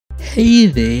Hey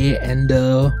there, and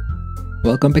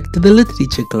welcome back to the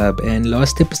Literature Club. And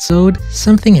last episode,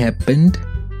 something happened.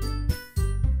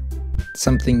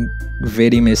 Something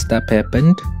very messed up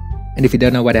happened. And if you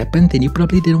don't know what happened, then you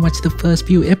probably didn't watch the first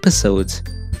few episodes.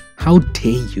 How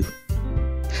dare you?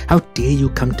 How dare you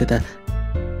come to the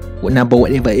number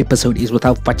whatever episode is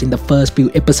without watching the first few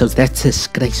episodes? That's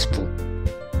disgraceful.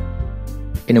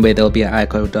 Anyway, there'll be an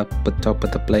icon up at the top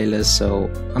of the playlist, so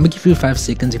I'm gonna give you 5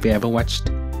 seconds if you haven't watched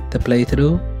the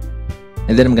playthrough,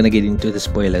 and then I'm gonna get into the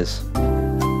spoilers.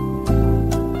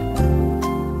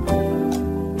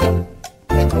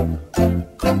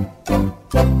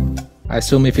 I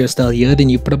assume if you're still here, then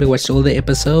you probably watched all the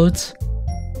episodes,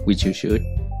 which you should.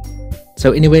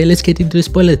 So anyway, let's get into the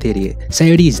spoiler theory.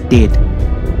 Sayori is dead.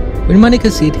 When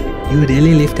Monica said, "You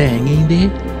really left her hanging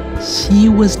there," she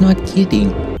was not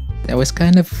kidding. That was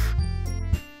kind of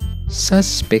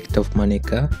suspect of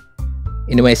Monica.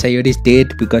 Anyway, Sayori is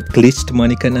dead. We got glitched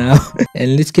Monica now.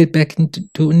 And let's get back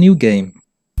into a new game.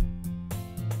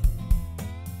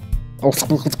 I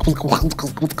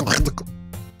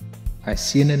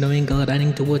see an annoying girl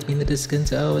running towards me in the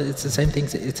distance. Oh, it's the same thing.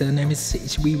 It's her name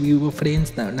is. We were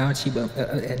friends now. Now she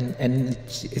and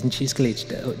she's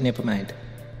glitched. Oh, never mind.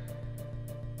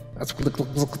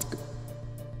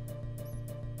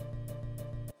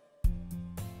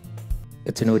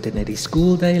 It's an ordinary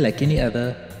school day like any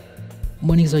other.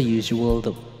 Mornings are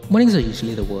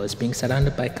usually the worst, being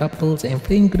surrounded by couples and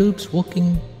friend groups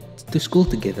walking to school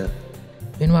together.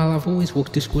 Meanwhile, I've always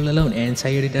walked to school alone, and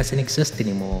Sayori doesn't exist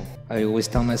anymore. I always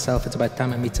tell myself it's about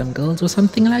time I meet some girls or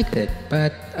something like that,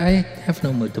 but I have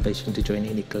no motivation to join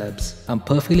any clubs. I'm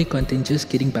perfectly content just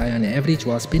getting by on average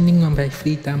while spending my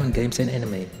free time on games and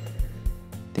anime.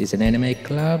 There's an anime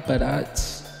club, but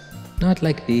it's not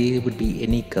like there would be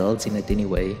any girls in it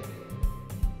anyway.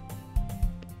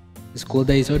 The school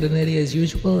day is ordinary as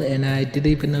usual, and I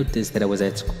didn't even notice that I was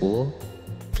at school.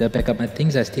 After I pack up my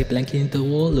things, I stare blankly into the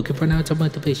wall, looking for an ounce of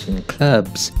motivation.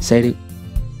 Clubs. Sayori.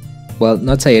 Well,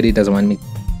 not Sayori doesn't want me.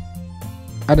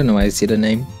 I don't know why I said her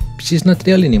name. She's not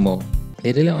real anymore.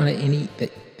 There really aren't any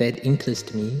that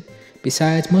interest me.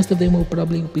 Besides, most of them will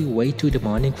probably be way too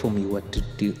demanding for me what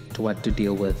to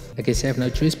deal with. I guess I have no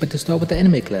choice but to start with the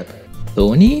anime club.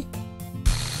 Tony?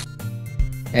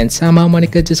 And somehow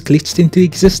Monica just glitched into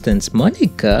existence.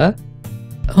 Monica?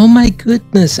 Oh my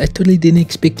goodness, I totally didn't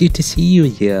expect you to see you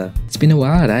here. It's been a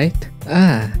while, right?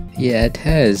 Ah, yeah, it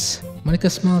has. Monica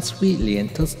smiles sweetly and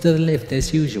tilts to the left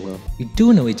as usual. We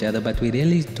do know each other, but we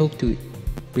rarely talked.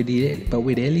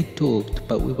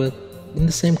 But we were in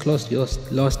the same class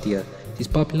last year. She's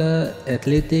popular,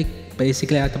 athletic,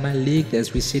 basically out of my league,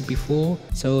 as we said before.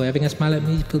 So having a smile at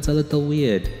me feels a little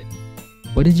weird.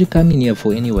 What did you come in here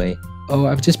for anyway? Oh,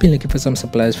 I've just been looking for some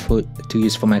supplies to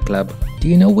use for my club. Do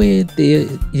you know if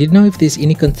there's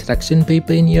any construction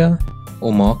paper in here?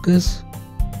 Or markers?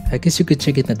 I guess you could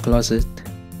check in the closet.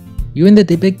 You in the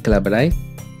debate club, right?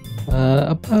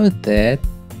 About that.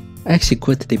 I actually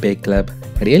quit the debate club.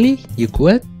 Really? You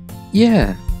quit?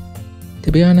 Yeah.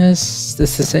 To be honest,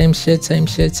 it's the same shit.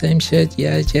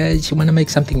 Yeah, you wanna make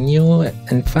something new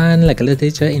and fun, like a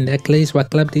literature. In that case,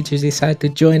 what club did you decide to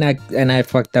join? I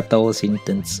fucked up the whole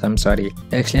sentence. I'm sorry.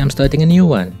 Actually, I'm starting a new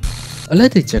one. A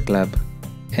literature club.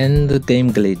 And the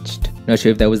game glitched. Not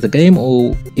sure if that was the game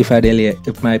or if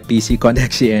my PC can't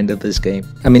actually handle this game.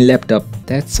 I mean laptop.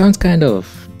 That sounds kind of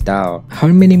dull. How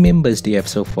many members do you have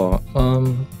so far?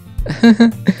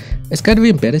 It's kind of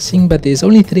embarrassing, but there's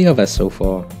only 3 of us so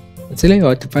far. It's really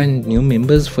hard to find new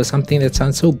members for something that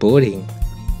sounds so boring.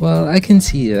 Well, I can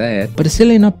see that, but it's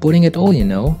really not boring at all, you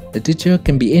know. Literature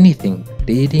can be anything.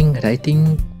 Reading,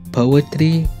 writing,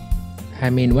 poetry. I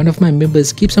mean, one of my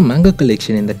members keeps a manga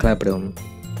collection in the club room.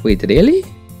 Wait, really?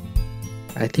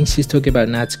 I think she's talking about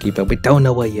Natsuki, but we don't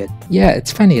know her yet. Yeah,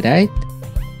 it's funny, right?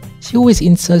 She always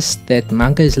insists that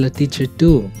manga is literature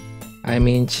too. I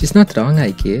mean, she's not wrong,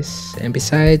 I guess. And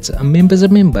besides, a member's a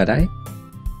member, right?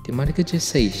 Did Monica just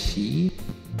say she?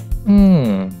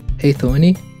 Hey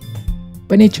Tony,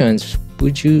 by any chance,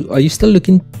 are you still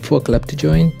looking for a club to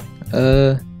join?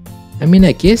 I mean,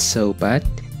 I guess so, but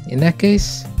in that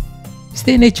case, is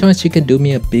there any chance you can do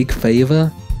me a big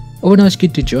favor? I won't ask you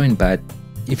to join, but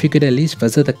if you could at least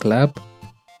visit the club,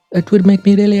 it would make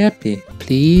me really happy.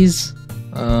 Please?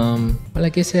 Well, I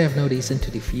guess I have no reason to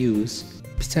refuse.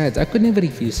 Besides, I could never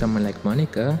refuse someone like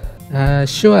Monica.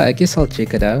 Sure, I guess I'll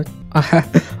check it out.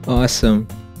 Awesome.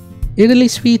 You're really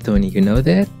sweet, Tony, you know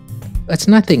that? That's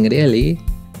nothing, really.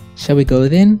 Shall we go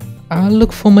then? I'll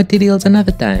look for materials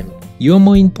another time. You're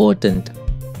more important.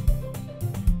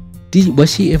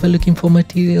 Was she ever looking for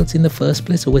materials in the first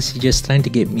place, or was she just trying to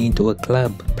get me into a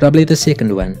club? Probably the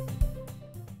second one.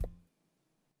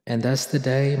 And thus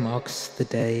today marks the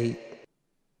day.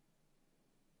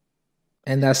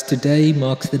 And thus today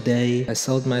marks the day I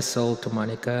sold my soul to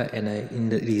Monica and an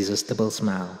irresistible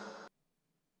smile.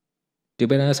 To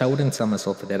be honest, I wouldn't sell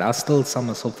myself for that. I'll still sell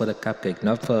myself for the cupcake,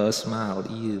 not for a smile.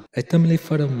 Ew. I tumbly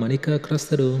follow Monica across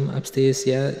the room, upstairs,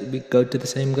 yeah. We go to the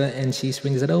same guy and she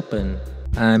swings it open.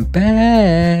 I'm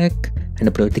back! And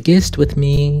I brought the guest with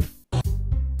me.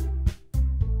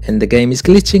 And the game is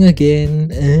glitching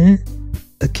again.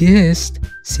 A guest?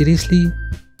 Seriously?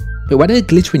 Wait, why did it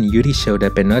glitch when Yuri showed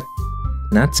up and not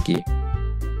Natsuki?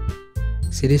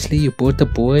 Seriously, you brought the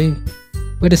boy?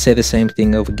 We're to say the same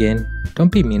thing over again.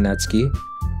 Don't be mean, Natsuki.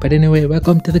 But anyway,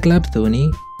 welcome to the club,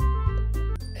 Tony.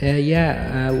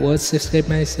 What's Escape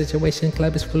My Situation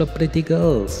Club is full of pretty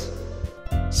girls.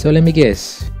 So let me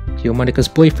guess, you're Monica's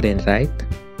boyfriend, right?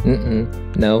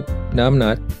 No, I'm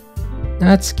not.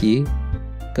 Natsuki,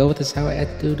 girl with a sour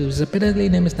attitude who's apparently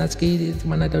named is Natsuki, the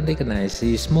one I don't recognize.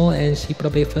 She's small and she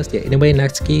probably first year. Anyway,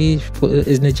 Natsuki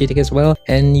is energetic as well,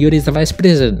 and Yuri is the vice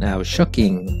president now.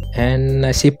 Shocking. And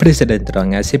I say president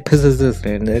wrong. I say president.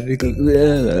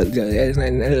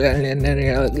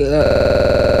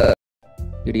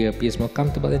 Yuri appears more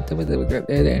comfortable and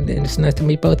it's nice to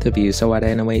meet both of you. So I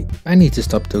ran away. I need to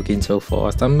stop talking so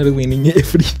fast. I'm ruining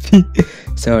everything.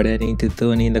 So I ran into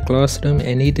Tony in the classroom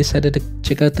and he decided to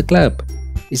check out the club.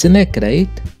 Isn't that great?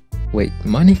 Wait,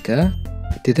 Monica?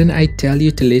 Didn't I tell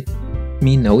you to let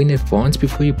me know in advance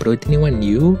before you brought anyone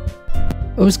new?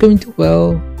 I was going to,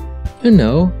 well, you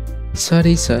know.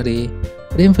 Sorry.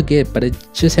 I didn't forget, but I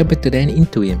just happened to run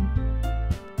into him.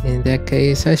 In that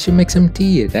case, I should make some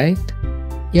tea, right?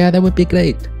 Yeah, that would be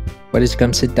great. Why don't you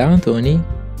come sit down, Tony?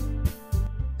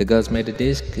 The girls made a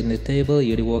desk in the table.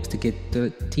 Yuri walks to get the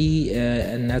tea,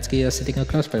 and Natsuki are sitting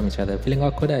across from each other. Feeling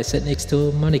awkward, I sat next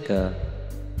to Monica.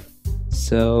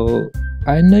 So,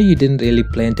 I know you didn't really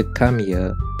plan on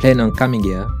coming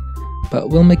here, but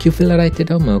we'll make you feel right at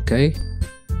home, okay?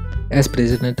 As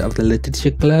president of the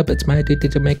literature club, it's my duty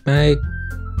to make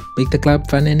the club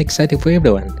fun and exciting for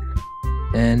everyone.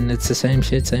 And it's the same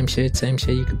shit.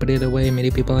 You can put it away.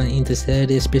 Many people are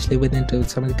interested, especially within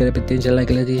someone's got a potential like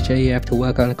literature. You have to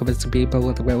work on convincing people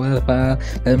with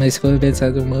my school events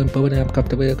are more important. I'm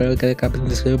comfortable with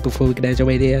the school before we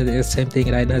graduate. Yeah, the same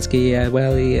thing, right, Natsuki?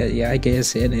 I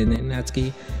guess. And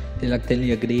Natsuki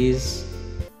reluctantly agrees.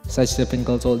 Such different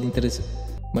goals all interest.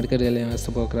 Monica really wants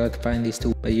to walk around to find these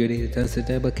two, but Yuri returns to the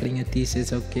table carrying a tea set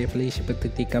so carefully. She put the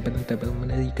teacup on the table.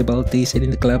 Monica tea set in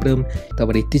the club room.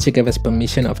 The teacher gave us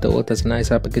permission of the author's nice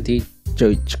opportunity.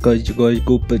 Go,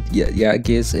 but I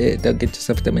guess don't get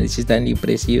yourself the minute she's done, you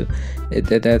press you.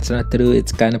 That's not true,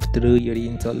 it's kind of true.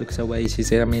 Yuri looks away. She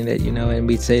said, and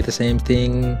we say the same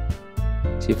thing.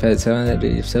 She felt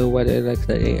so what,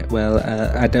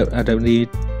 I don't need.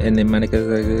 And then Monica's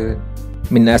like,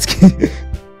 Natsuki.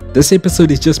 This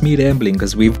episode is just me rambling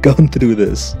because we've gone through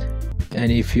this.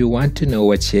 And if you want to know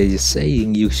what she is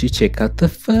saying, you should check out the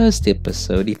first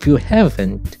episode if you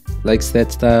haven't. Likes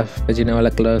that stuff, but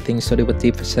like a lot of things, sorry, but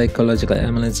deep psychological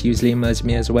elements usually emerge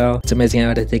me as well. It's amazing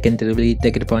how they can really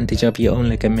take advantage of your own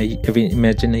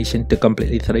imagination to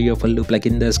completely throw you off a loop like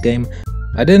in this game.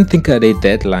 I didn't think I read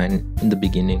that line in the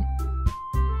beginning.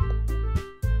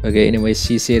 Okay, anyway,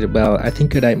 she said, well, I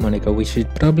think you're right, Monica. We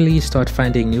should probably start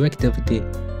finding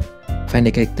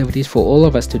activities for all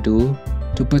of us to do,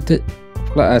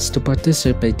 for us to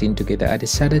participate in together. I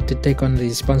decided to take on the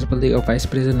responsibility of vice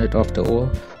president after all,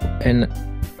 and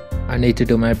I need to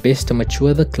do my best to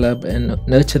mature the club and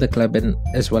nurture the club and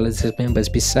as well as its members.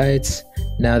 Besides,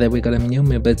 now that we got a new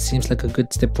member, it seems like a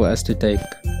good step for us to take.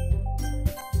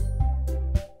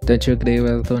 Don't you agree?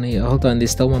 Well, Tony, hold on,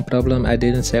 there's still one problem. I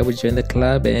didn't say I would join the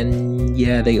club, and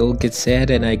yeah, they all get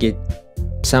sad and I get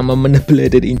someone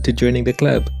manipulated into joining the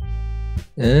club.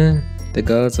 The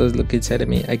girls are looking sad at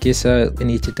me. I guess I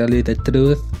need to tell you the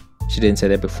truth. She didn't say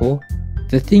that before.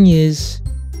 The thing is,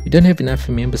 we don't have enough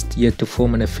members yet to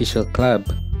form an official club.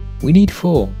 We need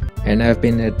 4. And I've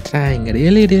been trying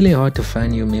really hard to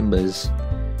find new members.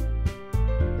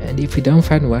 And if we don't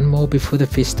find one more before the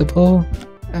festival,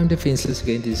 I'm defenseless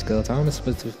against these girls. How am I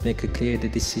supposed to make a clear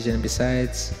decision?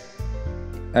 Besides,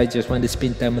 I just want to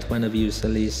spend time with one of you, at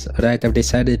least. Alright, I've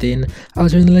decided then. I'll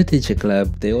join the literature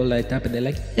club. They all light up and they're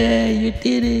like, yeah, you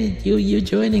did it. You're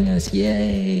joining us.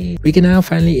 Yay. We can now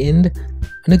finally end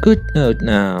on a good note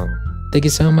now. Thank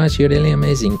you so much. You're really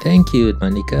amazing. Thank you,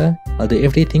 Monica. I'll do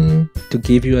everything to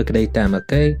give you a great time,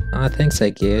 okay? Thanks, I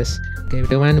guess. Okay,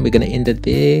 everyone, we're gonna end it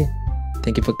there.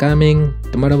 Thank you for coming.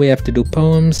 Tomorrow we have to do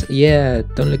poems. Yeah,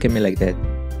 don't look at me like that.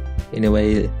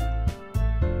 Anyway,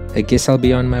 I guess I'll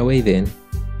be on my way then.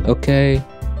 Okay,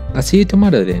 I'll see you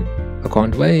tomorrow then. I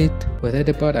can't wait. With that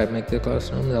apart, I make the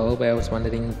classroom. The whole way I was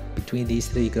wondering between these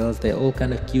three girls. They're all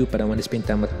kind of cute, but I want to spend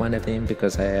time with one of them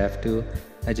because I have to.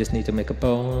 I just need to make a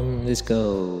poem. Let's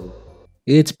go.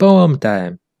 It's poem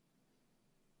time.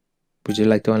 Would you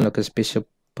like to unlock a special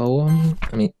poem?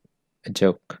 A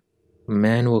joke. A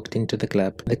man walked into the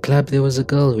club. In the club, there was a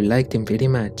girl who liked him very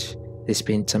much. They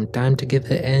spent some time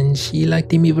together and she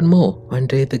liked him even more. One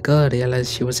day, the girl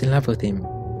realized she was in love with him.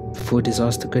 Before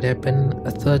disaster could happen,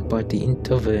 a third party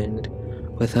intervened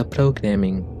with her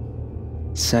programming.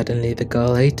 Suddenly, the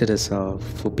girl hated herself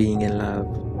for being in love.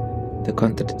 The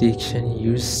contradiction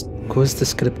caused the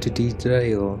script to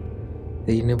derail.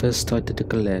 The universe started to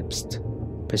collapse,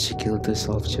 but she killed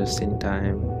herself just in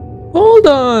time. Hold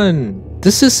on!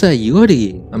 This is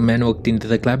Sayuri. A man walked into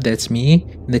the club, that's me.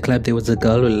 In the club there was a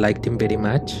girl who liked him very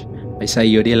much. My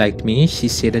Sayuri liked me. She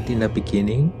said it in the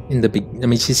beginning.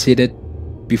 She said it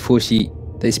before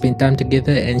they spent time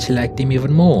together and she liked him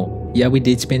even more. Yeah, we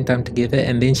did spend time together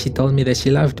and then she told me that she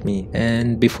loved me.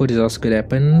 And before this also could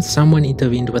happen, someone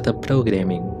intervened with the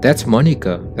programming. That's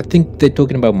Monica. I think they're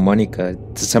talking about Monica.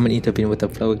 Someone intervened with the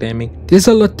programming. There's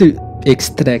a lot to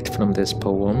extract from this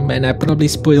poem and I probably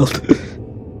spoiled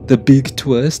the big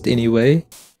twist anyway.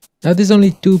 Now there's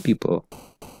only two people.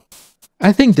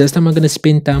 I think this time I'm gonna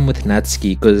spend time with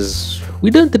Natsuki because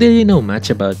we don't really know much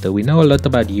about her. We know a lot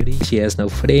about Yuri. She has no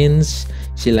friends.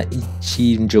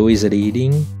 She enjoys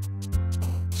reading.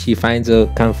 She finds her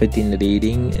comfort in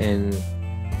reading and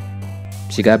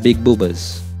she got big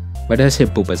boobas. Why did I say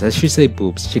boobas? I should say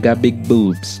boobs. She got big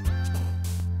boobs.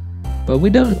 But we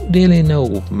don't really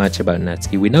know much about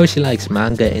Natsuki. We know she likes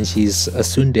manga and she's a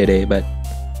tsundere, but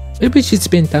maybe we should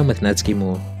spend time with Natsuki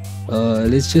more.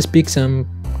 Let's just pick some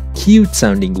cute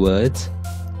sounding words.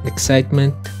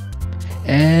 Excitement.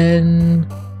 And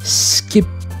skip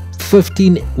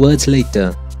 15 words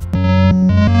later.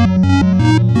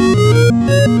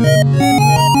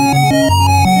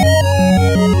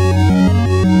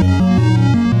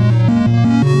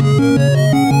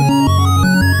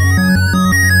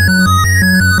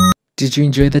 Did you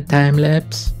enjoy the time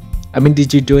lapse?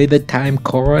 Did you enjoy the time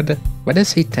card? Why did I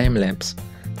say time lapse?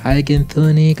 Hi again,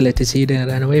 Tony. Glad to see you didn't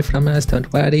run away from us.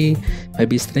 Don't worry. Might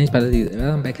be strange, but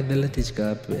I'm back in the Literature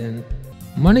Club. And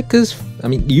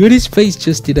Yuri's face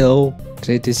just did a whole.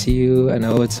 Great to see you. I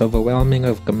know it's overwhelming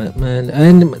of commitment.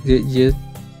 And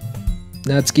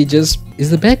Natsuki just. Is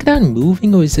the background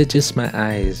moving or is it just my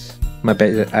eyes? My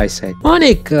eyesight.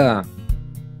 Monica!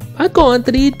 I can't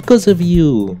read because of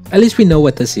you. At least we know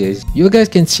what this is. You guys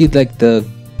can see like the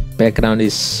background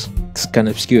is kind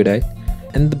of skewed, right?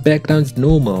 And the background's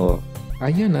normal.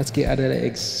 I hear Natsuki uttered an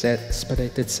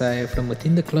exasperated sigh from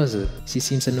within the closet. She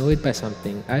seems annoyed by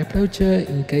something. I approach her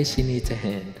in case she needs a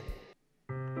hand.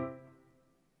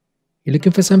 You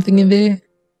looking for something in there?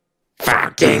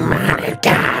 Fucking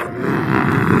Monica!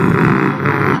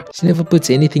 She never puts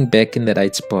anything back in the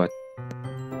right spot.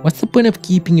 What's the point of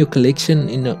keeping your collection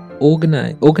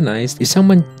organized if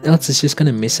someone else is just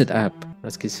gonna mess it up?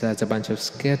 Natsuki slides a bunch of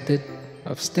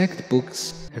stacked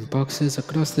books and boxes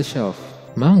across the shelf.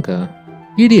 Manga?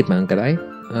 You read manga, right?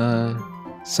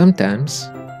 Sometimes.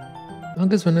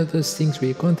 Manga's one of those things where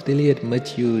you can't really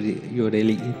admit you're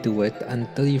really into it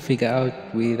until you figure out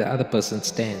where the other person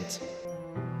stands.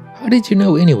 How did you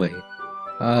know anyway?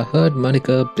 I heard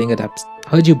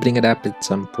Heard you bring it up at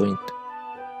some point.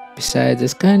 Besides,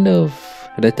 it's kind of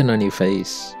written on your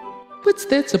face. What's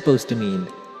that supposed to mean?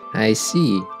 I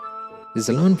see. There's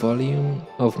a lone volume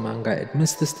of manga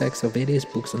amidst the stacks of various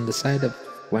books on the side of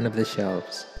one of the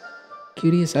shelves.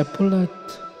 Curious, I pull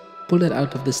it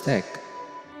out of the stack.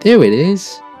 There it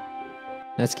is.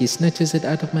 Natsuki snatches it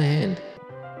out of my hand.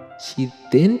 She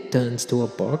then turns to a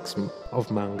box of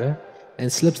manga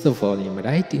and slips the volume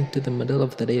right into the middle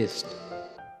of the rest.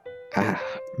 Ah,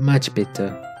 much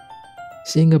better.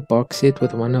 Seeing a box set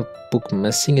with one book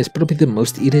missing is probably the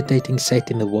most irritating sight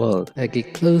in the world. I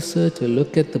get closer to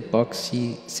look at the box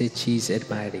she said she's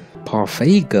admiring.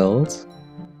 Parfait Girls?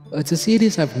 It's a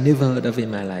series I've never heard of in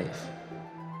my life.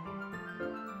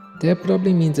 That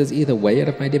probably means it's either way out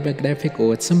of my demographic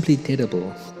or it's simply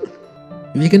terrible.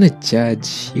 If you're gonna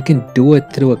judge, you can do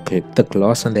it through the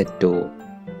glass on that door.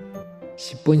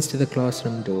 She points to the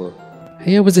classroom door.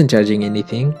 Hey, I wasn't judging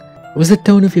anything. It was the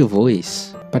tone of your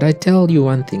voice. But I tell you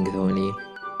one thing, Tony.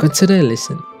 Consider a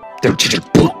lesson. Don't you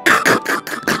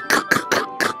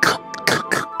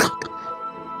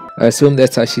I assume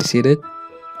that's how she said it.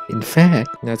 In fact,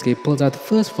 Natsuki pulls out the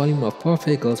first volume of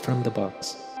Parfait Girls from the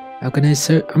box. I'm gonna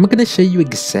show you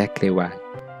exactly why.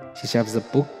 She shoves the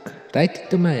book right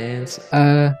into my hands.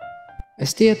 I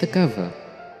stare at the cover.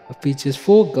 It features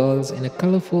 4 girls in a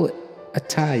colorful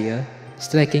attire,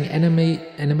 striking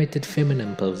animated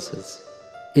feminine poses.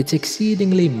 It's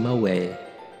exceedingly moe,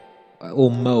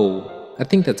 or mo. I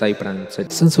think that's how you pronounce it.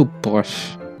 It sounds so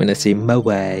posh when I say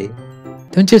moe.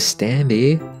 Don't just stand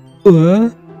there.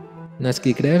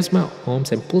 Natsuki grabs my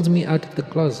arms and pulls me out of the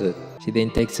closet. She then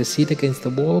takes a seat against the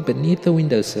wall beneath the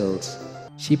windowsills.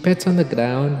 She pats on the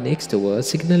ground next to her,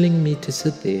 signaling me to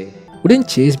sit there. Wouldn't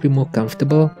chairs be more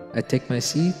comfortable? I take my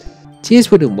seat. Chairs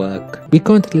wouldn't work. We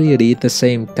can't really read at the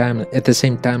same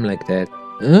time like that.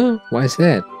 Why is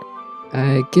that?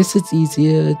 I guess it's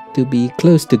easier to be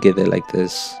close together like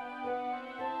this.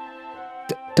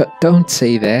 Don't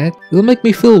say that. It'll make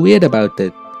me feel weird about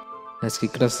it.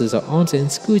 Natsuki crosses her arms and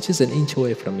scooches an inch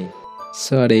away from me.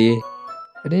 Sorry,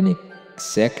 I didn't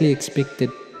exactly expect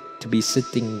it to be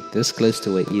sitting this close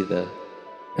to her either.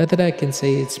 Not that I can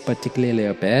say it's particularly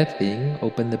a bad thing.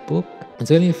 Open the book. It's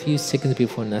only a few seconds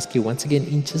before Natsuki once again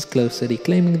inches closer,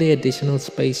 reclaiming the additional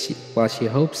space while she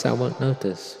hopes I won't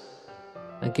notice.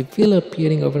 I can feel her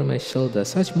peering over my shoulder,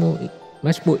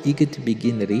 much more eager to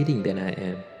begin reading than I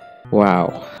am.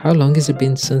 Wow, how long has it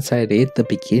been since I read the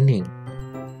beginning?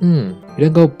 You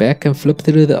don't go back and flip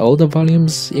through the older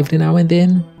volumes every now and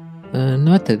then?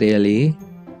 Not really.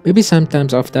 Maybe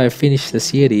sometimes after I finish the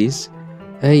series.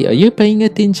 Hey, are you paying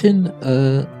attention?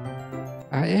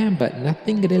 I am, but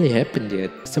nothing really happened yet,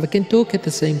 so we can talk at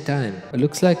the same time. It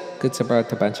looks like it's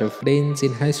about a bunch of friends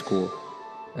in high school.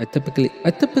 A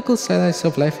typical slice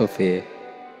of life affair.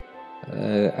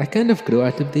 I kind of grew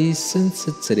out of these since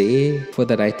it's rare for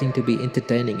the writing to be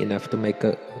entertaining enough to make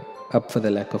up for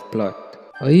the lack of plot.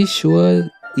 Are you sure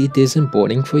it isn't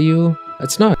boring for you?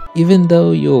 It's not, even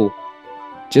though you're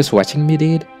just watching me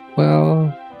read.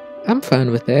 Well, I'm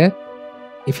fine with that.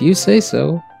 If you say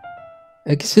so.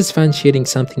 I guess it's fun sharing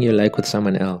something you like with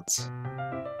someone else.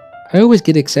 I always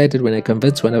get excited when I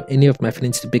convince any of my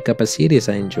friends to pick up a series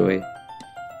I enjoy.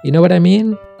 You know what I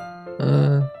mean?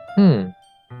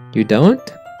 You don't?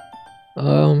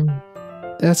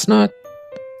 That's not...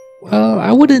 Well,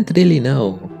 I wouldn't really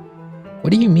know. What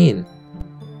do you mean?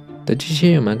 Don't you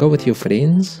share your manga with your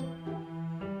friends?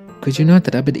 Could you not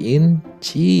rub it in?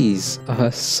 Jeez,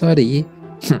 sorry.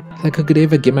 Like I could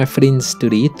ever get my friends to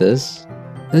read this.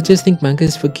 They'll just think manga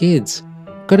is for kids.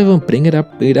 Can't even bring it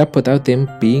up without them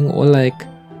being all like,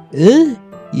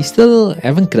 you still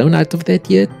haven't grown out of that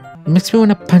yet? It makes me want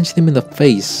to punch them in the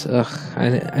face. Ugh,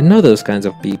 I know those kinds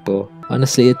of people.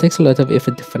 Honestly, it takes a lot of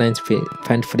effort to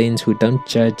find friends who don't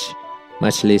judge,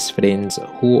 much less friends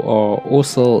who are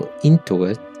also into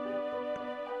it.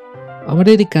 I'm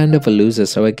already kind of a loser,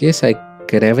 so I guess I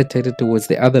gravitated towards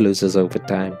the other losers over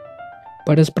time.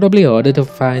 But it's probably harder to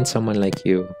find someone like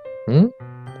you.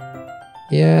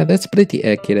 Yeah, that's pretty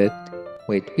accurate.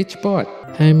 Wait, which part?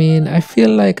 I mean, I feel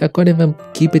like I can't even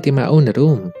keep it in my own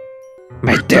room.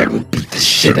 My dad would beat the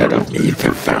shit out of me if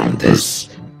I found this.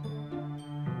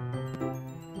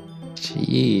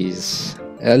 Jeez.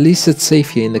 At least it's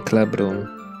safe here in the club room.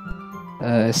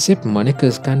 Except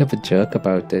Monica's kind of a jerk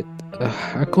about it.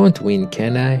 I can't win,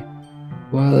 can I?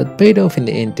 Well, it paid off in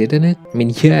the end, didn't it? I mean,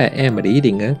 here I am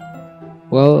reading it.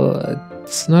 Well,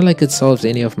 it's not like it solves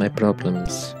any of my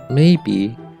problems.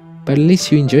 Maybe. But at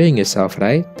least you're enjoying yourself,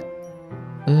 right?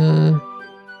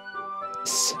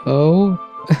 So?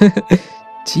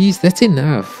 Jeez, that's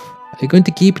enough. Are you going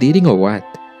to keep reading or what?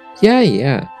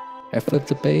 Yeah. I flip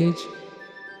the page.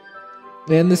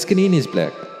 And the screen is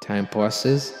black. Time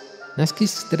passes.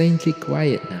 Natsuki's strangely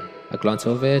quiet now. I glance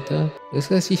over at her.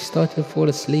 Looks like she started to fall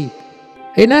asleep.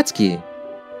 Hey Natsuki!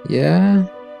 Yeah?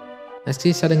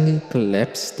 Natsuki suddenly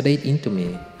collapsed straight into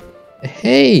me.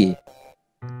 Hey!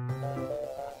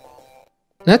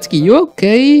 Natsuki, you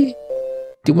okay?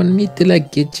 Do you want me to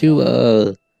like get you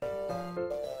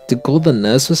to call the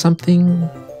nurse or something?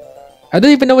 I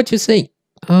don't even know what you're saying.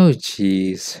 Oh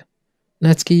jeez.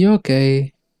 Natsuki, you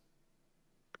okay?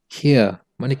 Here.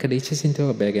 Monica reaches into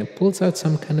her bag and pulls out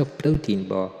some kind of protein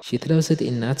bar. She throws it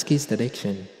in Natsuki's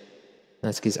direction.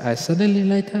 Natsuki's eyes suddenly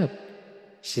light up.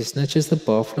 She snatches the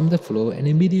bar from the floor and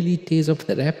immediately tears off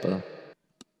the wrapper.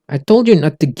 I told you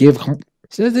not to give her...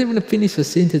 She doesn't even finish her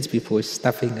sentence before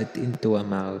stuffing it into her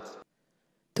mouth.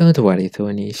 Don't worry,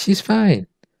 Tony. She's fine.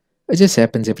 It just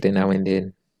happens every now and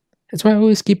then. That's why I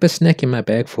always keep a snack in my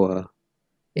bag for her.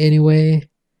 Anyway,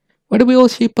 why do we all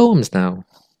share poems now?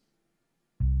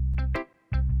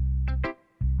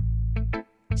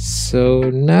 So,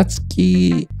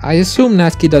 Natsuki... I assume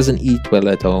Natsuki doesn't eat well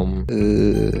at home.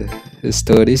 The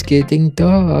story's getting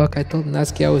dark. I told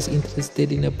Natsuki I was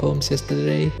interested in her poems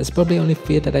yesterday. It's probably only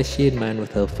fair that I shared mine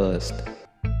with her first.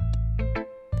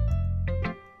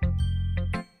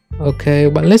 Okay,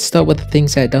 well let's start with the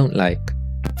things I don't like.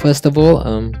 First of all,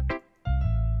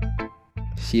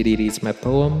 she rereads my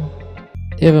poem.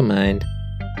 Never mind.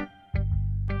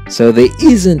 So there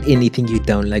isn't anything you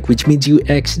don't like, which means you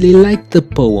actually like the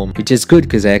poem, which is good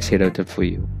because I actually wrote it for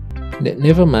you.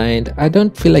 Never mind, I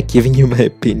don't feel like giving you my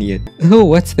opinion. Oh,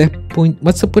 what's that point?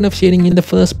 What's the point of sharing in the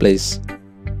first place?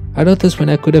 I wrote this when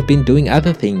I could have been doing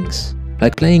other things,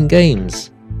 like playing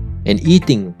games and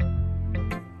eating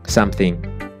something.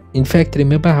 In fact,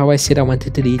 remember how I said I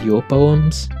wanted to read your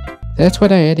poems? That's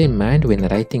what I had in mind when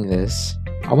writing this.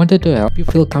 I wanted to help you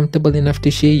feel comfortable enough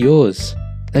to share yours.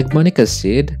 Like Monica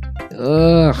said,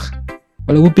 ugh.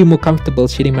 Well, I would be more comfortable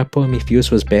sharing my poem if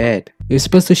yours was bad. You're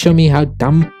supposed to show me some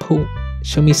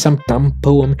dumb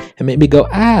poem and make me go,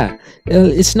 well,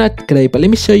 it's not great, but let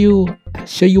me show you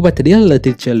what real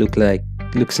literature looks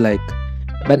like.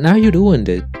 But now you ruined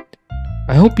it.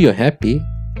 I hope you're happy.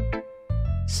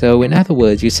 So in other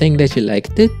words, you're saying that you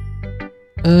liked it?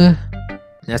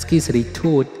 Natsuki's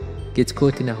retort gets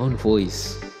caught in her own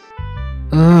voice.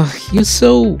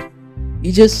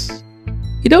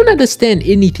 You don't understand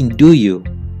anything, do you?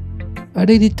 I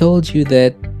already told you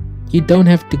that you don't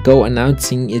have to go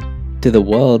announcing it to the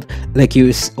world like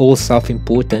you're all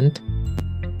self-important.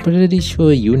 Pretty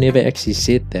sure you never actually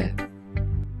said that.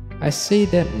 I say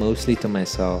that mostly to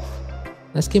myself.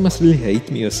 Natsuki must really hate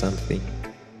me or something.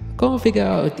 I can't figure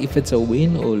out if it's a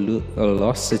win or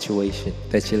loss situation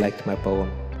that she liked my poem.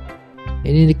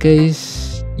 In any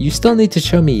case, you still need to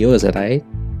show me yours, right?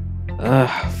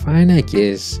 Fine, I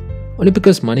guess. Only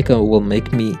because Monica will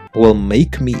make me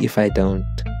if I don't.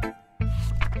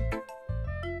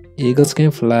 Eagles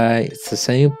Can Fly, it's the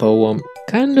same poem,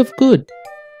 kind of good.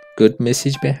 Good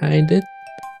message behind it.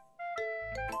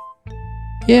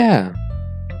 Yeah.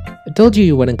 I told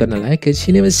you weren't gonna like it.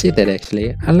 She never said that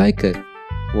actually. I like it.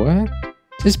 What?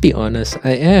 Just be honest,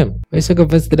 I am. Why so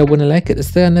convinced that I wouldn't like it?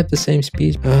 Is that not the same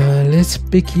speech? Let's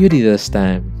pick Yuri this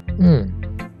time.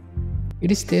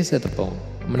 Yuri stares at the poem.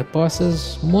 I'm gonna pause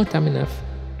this more time enough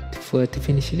for her to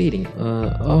finish reading.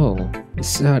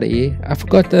 Sorry. I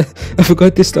forgot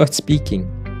to start speaking.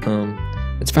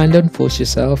 It's fine, don't force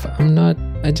yourself.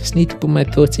 I just need to put my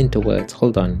thoughts into words.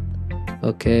 Hold on.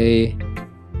 Okay.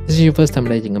 This is your first time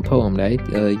writing a poem, right?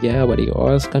 Yeah, what do you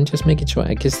ask? I'm just making sure.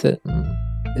 I guess that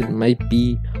it might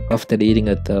be after reading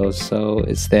it though, so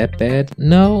it's that bad?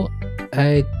 No,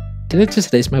 did I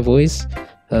just raise my voice?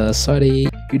 Sorry,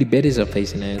 Yuri berries are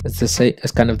facing it.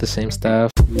 It's kind of the same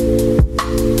stuff.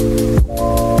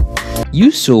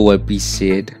 You saw what we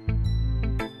said.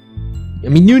 I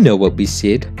mean, you know what we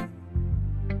said.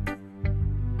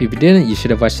 If you didn't, you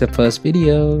should have watched the first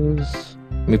videos.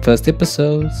 First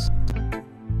episodes.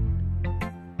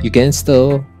 You can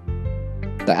still.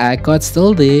 The iCard's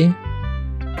still there.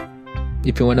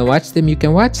 If you want to watch them, you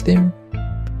can watch them.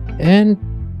 And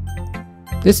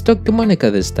let's talk to Monica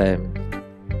this time.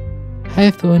 Hi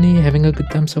Tony, having a good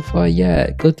time so far?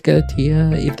 Yeah, good to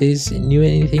hear. If there's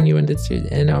anything you wanted to,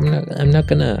 and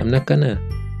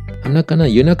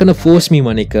you're not gonna force me,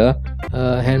 Monica.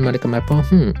 Hand Monica my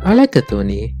poem. I like it,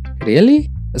 Tony.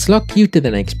 Really? It's a lot cuter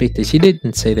than I expected. She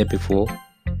didn't say that before.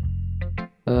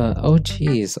 Oh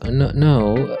jeez,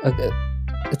 no.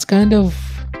 It's kind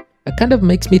of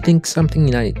makes me think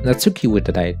something like Natsuki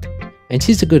would write, and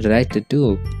she's a good writer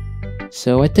too.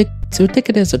 So take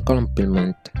it as a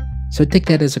compliment. So take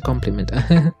that as a compliment.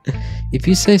 If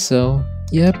you say so,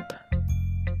 yep.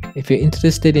 If you're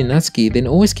interested in Natsuki, then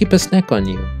always keep a snack on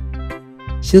you.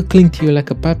 She'll cling to you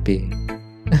like a puppy.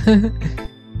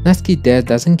 Natsuki's dad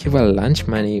doesn't give her lunch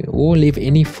money or leave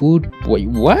any food. Wait,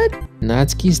 what?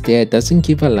 Natsuki's dad doesn't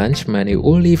give her lunch money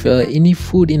or leave her any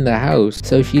food in the house,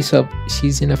 so she's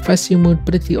in a fussy mood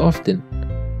pretty often.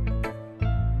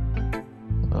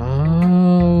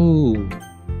 Oh.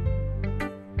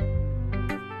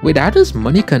 Wait, how does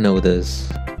Monica know this?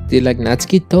 Did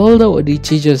Natsuki told her, or did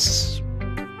she just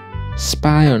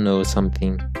spy on her or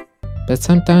something? But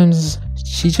sometimes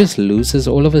she just loses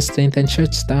all of her strength and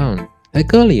shuts down.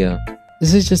 Like earlier.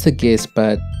 This is just a guess,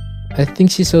 but I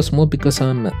think she's so small because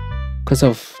her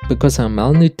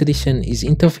malnutrition is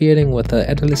interfering with her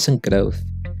adolescent growth.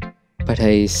 But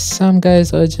hey, some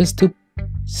guys are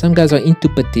into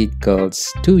petite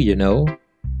girls too, you know.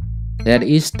 That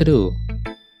is true.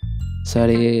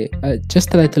 Sorry, just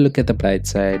try to look at the bright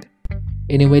side.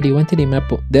 Anyway, do you want to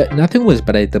remember? Nothing was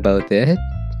bright about that.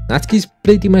 Natsuki's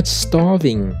pretty much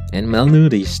starving and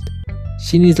malnourished.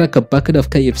 She needs like a bucket of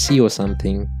KFC or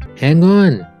something. Hang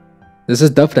on. This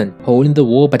is different. Hole in the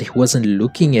wall, but he wasn't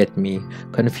looking at me.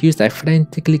 Confused, I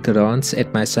frantically glanced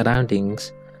at my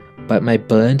surroundings, but my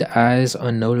burned eyes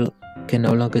are no can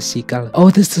no longer see color. Oh,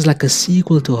 this is like a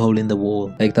sequel to Hole in the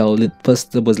Wall. Like the hole in,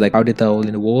 first it was like, how did the hole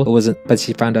in the wall? It wasn't, but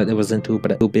she found out it wasn't too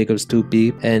big, it was too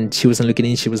big. And she wasn't looking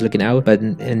in, she was looking out,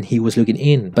 and he was looking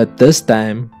in. But this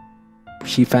time,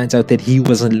 she finds out that he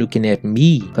wasn't looking at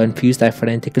me. Confused, I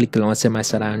frantically glanced at my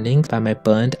surroundings by my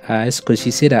burnt eyes, because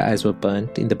she said her eyes were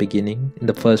burnt in the beginning, in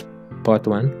the first part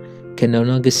 1. Can no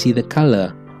longer see the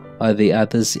color. Are the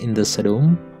others in this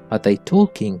room? Are they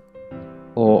talking?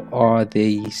 Or are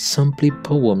they simply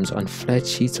poems on flat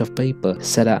sheets of paper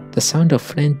set up? The sound of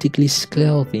frantically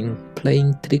scalping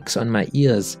playing tricks on my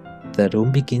ears. The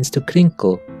room begins to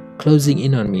crinkle, closing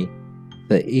in on me.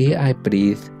 The air I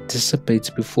breathe dissipates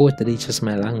before it reaches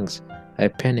my lungs. I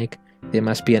panic. There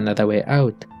must be another way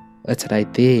out. It's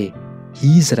right there.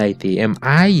 He's right there. Am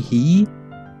I he?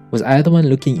 Was I the one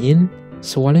looking in?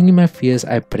 Swallowing my fears,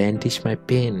 I brandish my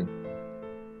pen.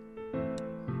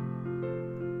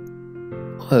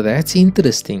 Oh, that's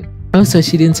interesting. Also,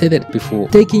 she didn't say that before.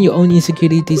 Taking your own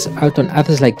insecurities out on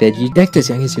others like that, you act as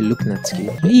young as you look,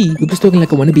 Natsuki. Me? You're just talking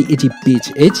like a wannabe edgy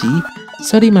bitch. Edgy?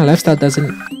 Sorry, my lifestyle is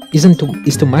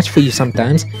too much for you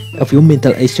sometimes, of your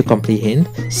mental age to comprehend.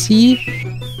 See?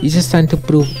 You're just trying to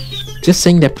prove. Just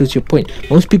saying that proves your point.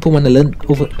 Most people want to learn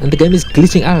over, and the game is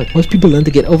glitching out. Most people learn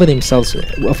to get over themselves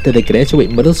after they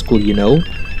graduate middle school, you know.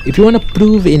 If you want to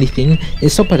prove anything, then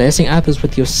stop harassing others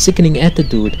with your sickening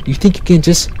attitude. You think you can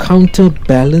just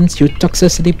counterbalance your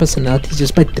toxicity personality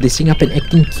just by dressing up and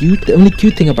acting cute? The only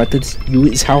cute thing about you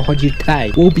is how hard you try.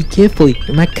 Whoa, be careful.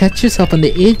 You might catch yourself on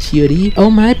the edge, Yuri.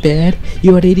 Oh, my bad.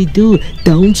 You already do,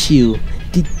 don't you?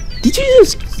 Did you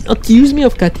just accuse me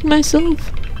of cutting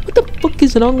myself? What the fuck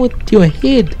is wrong with your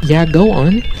head? Yeah, go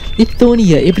on. Let Tony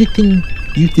hear everything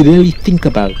you really think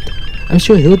about. I'm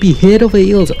sure he'll be head over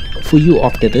heels for you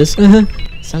after this.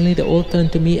 Suddenly they all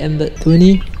turned to me and the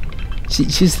Tony.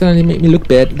 She's trying to make me look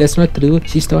bad. That's not true.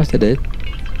 She started it.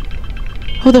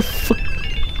 How the fuck?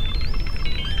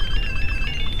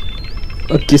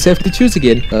 I guess I have to choose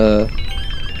again.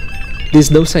 There's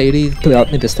no Sayuri to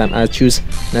help me this time. I choose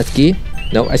Natsuki.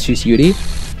 No, I choose Yuri.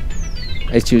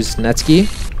 I choose Natsuki.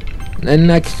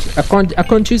 And I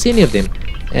can't choose any of them.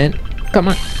 And come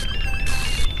on.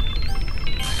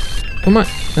 Come on,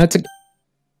 Natsuki.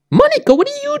 Monica, what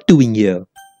are you doing here?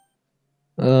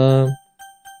 What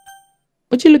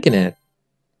you looking at?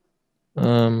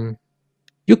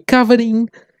 You're covering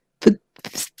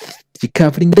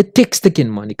the text again,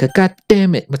 Monica. God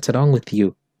damn it, what's wrong with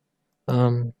you?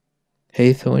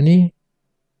 Hey, Thorny.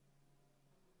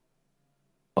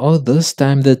 Oh, this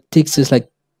time the text is like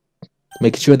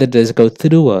making sure that it doesn't go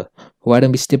through her. Why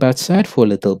don't we step outside for a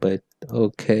little bit?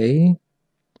 Okay.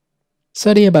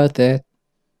 Sorry about that.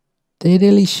 They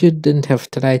really shouldn't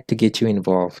have tried to get you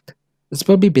involved. It's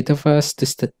probably better for us to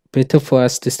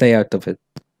stay out of it.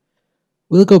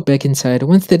 We'll go back inside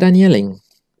once they're done yelling.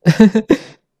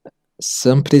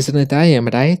 Some president I am,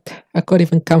 right? I can't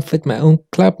even comfort my own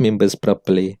club members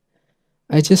properly.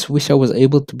 I just wish I was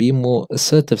able to be more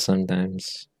assertive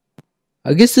sometimes.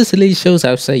 I guess this really shows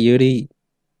how Sayuri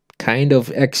kind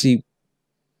of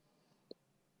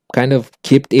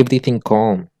kept everything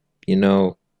calm. You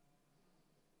know,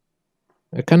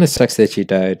 it kind of sucks that she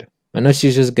died. I know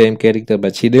she's just a game character,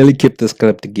 but she really kept this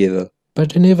club together.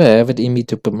 But I never have it in me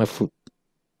to put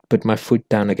my foot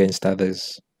down against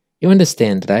others. You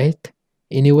understand, right?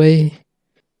 Anyway,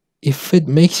 if it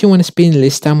makes you want to spend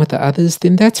less time with the others,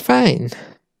 then that's fine.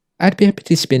 I'd be happy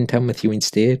to spend time with you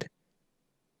instead.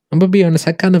 I'm gonna be honest,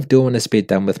 I kind of do want to spend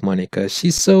time with Monica.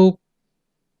 There's so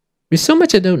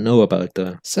much I don't know about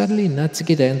her. Suddenly,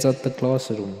 Natsuki runs out the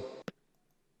classroom.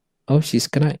 Oh, she's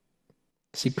crying.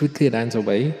 She quickly runs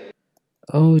away.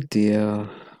 Oh dear.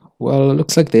 Well, it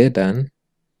looks like they're done.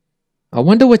 I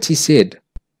wonder what she said.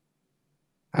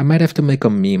 I might have to make a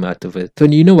meme out of it.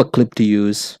 Then you know what clip to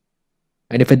use.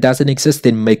 And if it doesn't exist,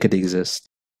 then make it exist.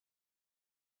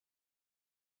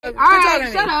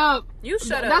 Alright, shut up. You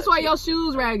shut up. That's why your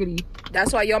shoes raggedy.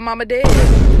 That's why your mama dead.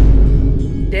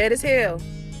 Dead as hell.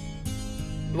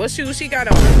 What shoes she got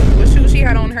on? What shoes she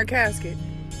had on in her casket?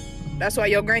 That's why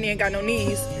your granny ain't got no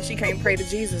knees and she can't pray to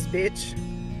Jesus, bitch.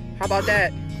 How about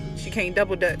that? She can't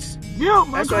double dutch. Yeah,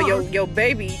 that's why your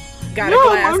baby got a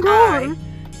glass eye.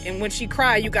 And when she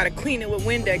cry, you gotta clean it with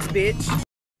Windex, bitch.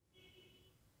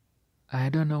 I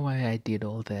don't know why I did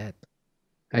all that.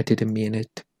 I didn't mean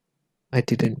it. I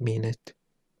didn't mean it.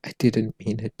 I didn't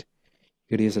mean it.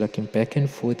 Yuri is rocking back and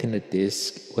forth in the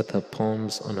desk with her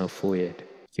palms on her forehead.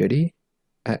 Yuri,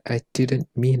 I didn't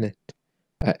mean it.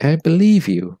 I believe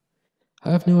you.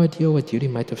 I have no idea what Yuri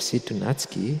might have said to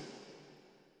Natsuki.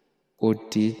 Or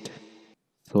did.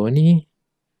 Thorny?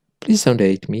 Please don't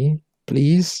hate me.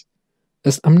 Please.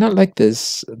 I'm not like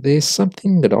this. There's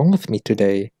something wrong with me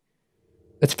today.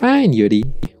 It's fine, Yuri.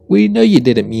 We know you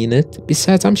didn't mean it.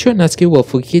 Besides, I'm sure Natsuki will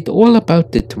forget all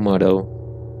about it tomorrow.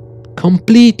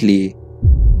 Completely.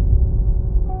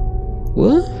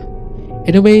 What?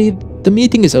 Anyway, the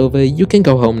meeting is over. You can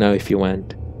go home now if you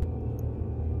want.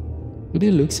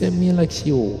 Yuri looks at me like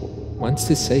she wants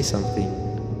to say something,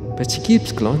 but she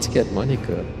keeps glancing at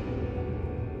Monica.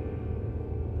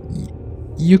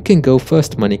 You can go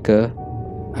first, Monica.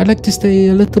 I'd like to stay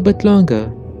a little bit longer.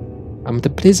 I'm the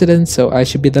president, so I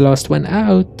should be the last one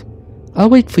out. I'll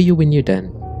wait for you when you're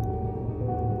done.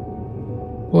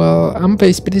 Well, I'm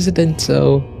vice president,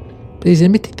 so please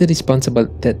let me take that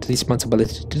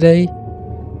responsibility today.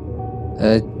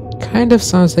 Kind of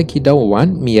sounds like you don't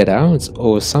want me around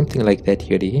or something like that,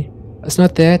 Yuri. It's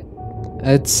not that.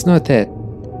 It's not that.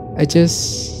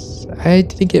 I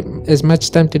didn't get as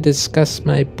much time to discuss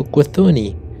my book with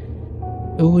Tony.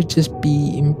 It would just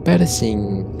be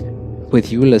embarrassing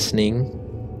with you listening.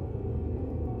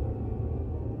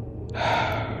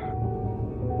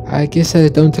 I guess I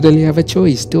don't really have a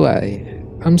choice, do I?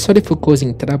 I'm sorry for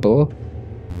causing trouble,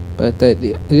 but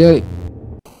really...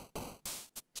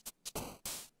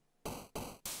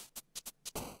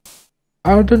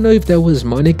 I don't know if that was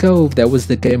Monica or if that was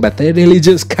the game, but they really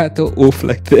just cut her off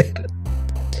like that.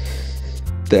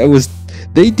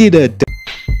 They did a